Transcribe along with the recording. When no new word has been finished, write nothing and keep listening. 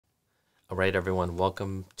Alright everyone,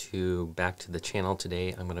 welcome back to the channel.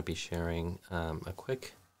 Today I'm going to be sharing a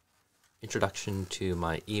quick introduction to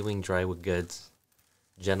my Ewing drywood goods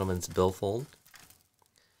gentleman's billfold.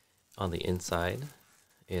 On the inside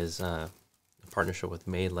is a partnership with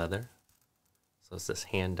Mae Leather. So it's this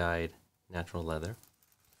hand-dyed natural leather.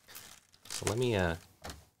 So let me kind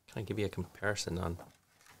of give you a comparison on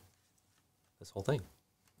this whole thing.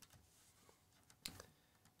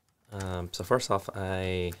 So first off,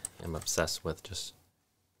 I am obsessed with just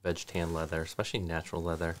veg tan leather, especially natural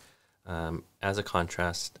leather. As a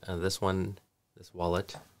contrast, this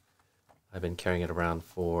wallet, I've been carrying it around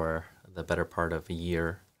for the better part of a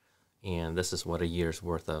year, and this is what a year's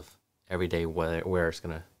worth of everyday wear is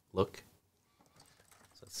going to look.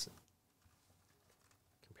 So let's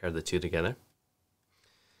compare the two together.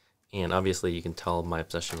 And obviously you can tell my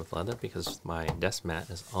obsession with leather because my desk mat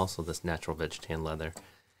is also this natural veg tan leather.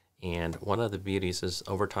 And one of the beauties is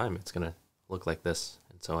over time it's going to look like this.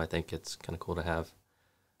 And so I think it's kind of cool to have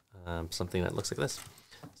something that looks like this.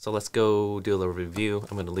 So let's go do a little review.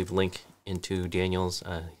 I'm going to leave a link into Daniel's,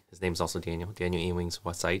 his name's also Daniel Ewing's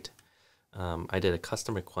website. I did a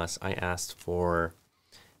custom request. I asked for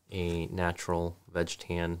a natural veg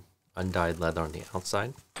tan undyed leather on the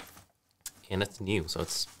outside. And it's new, so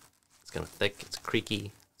it's kind of thick, it's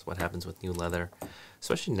creaky. It's what happens with new leather,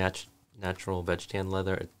 especially natural veg tan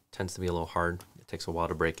leather. It tends to be a little hard. It takes a while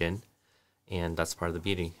to break in, and that's part of the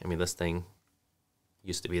beauty. I mean, this thing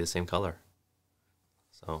used to be the same color,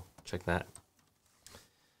 so check that.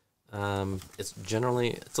 It's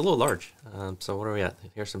a little large. So what are we at?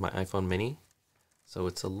 Here's my iPhone mini. So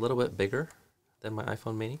it's a little bit bigger than my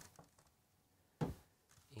iPhone mini,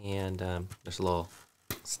 and there's a little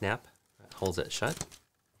snap that holds it shut.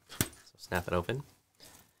 So snap it open,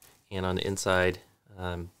 and on the inside,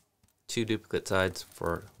 two duplicate sides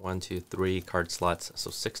for 1, 2, 3 card slots, so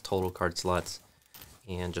 6 total card slots,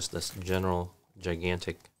 and just this general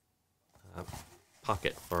gigantic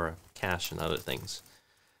pocket for cash and other things.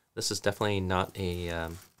 This is definitely not a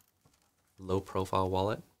low profile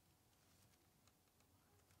wallet.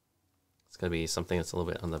 It's going to be something that's a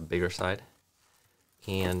little bit on the bigger side.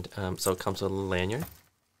 And so it comes with a lanyard,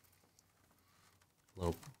 a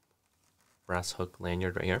little brass hook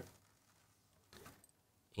lanyard right here.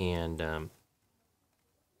 And then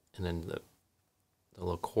the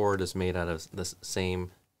little cord is made out of this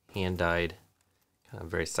same hand-dyed, kind of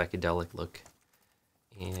very psychedelic look,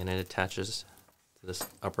 and it attaches to this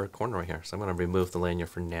upper corner right here. So I'm going to remove the lanyard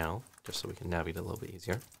for now, just so we can navigate a little bit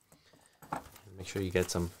easier. And make sure you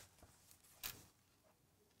get a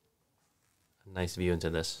nice view into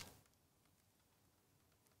this.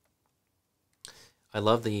 I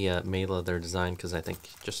love the Mae Leather design because I think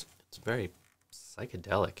it's very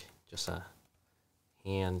psychedelic, just a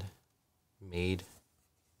hand-made,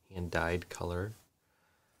 hand-dyed color,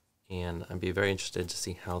 and I'd be very interested to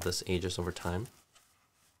see how this ages over time.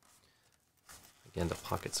 Again, the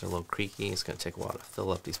pockets are a little creaky. It's going to take a while to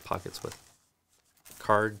fill up these pockets with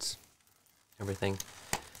cards, everything.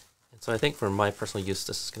 And so I think for my personal use,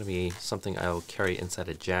 this is going to be something I will carry inside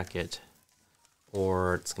a jacket,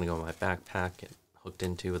 or it's going to go in my backpack and hooked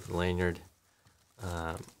into with a lanyard.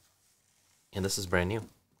 And this is brand new.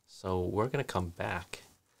 So we're going to come back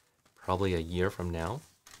probably a year from now,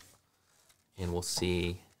 and we'll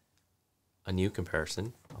see a new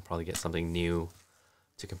comparison. I'll probably get something new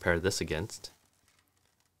to compare this against.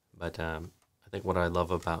 But I think what I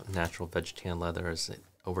love about natural veg tan leather is that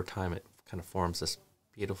over time it kind of forms this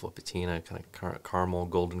beautiful patina, kind of caramel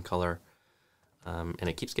golden color, and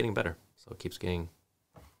it keeps getting better. So it keeps getting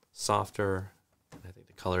softer. I think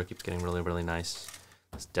the color keeps getting really, really nice.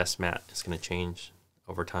 This desk mat is going to change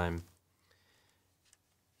over time.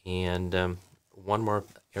 And one more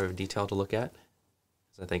area of detail to look at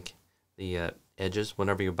is I think the edges.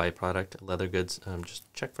 Whenever you buy product, leather goods,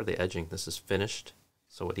 just check for the edging. This is finished.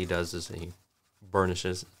 So what he does is he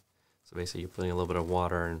burnishes. So basically you're putting a little bit of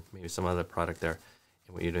water and maybe some other product there.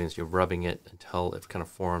 And what you're doing is you're rubbing it until it kind of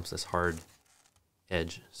forms this hard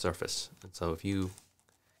edge surface. And so if you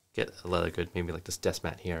get a leather good, maybe like this desk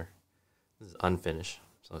mat here, this is unfinished,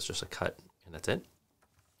 so it's just a cut, and that's it.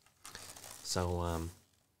 So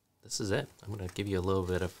this is it. I'm going to give you a little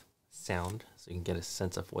bit of sound so you can get a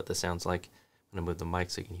sense of what this sounds like. I'm going to move the mic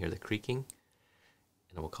so you can hear the creaking, and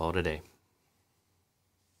then we'll call it a day.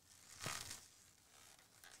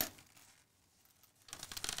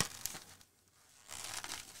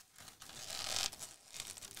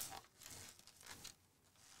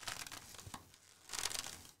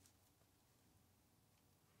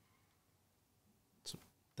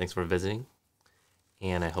 Thanks for visiting,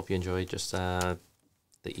 and I hope you enjoyed just the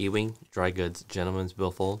Ewing Dry Goods Gentleman's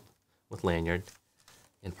Billfold with lanyard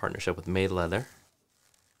in partnership with Mae Leather.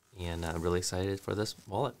 And I'm really excited for this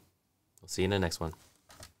wallet. We'll see you in the next one.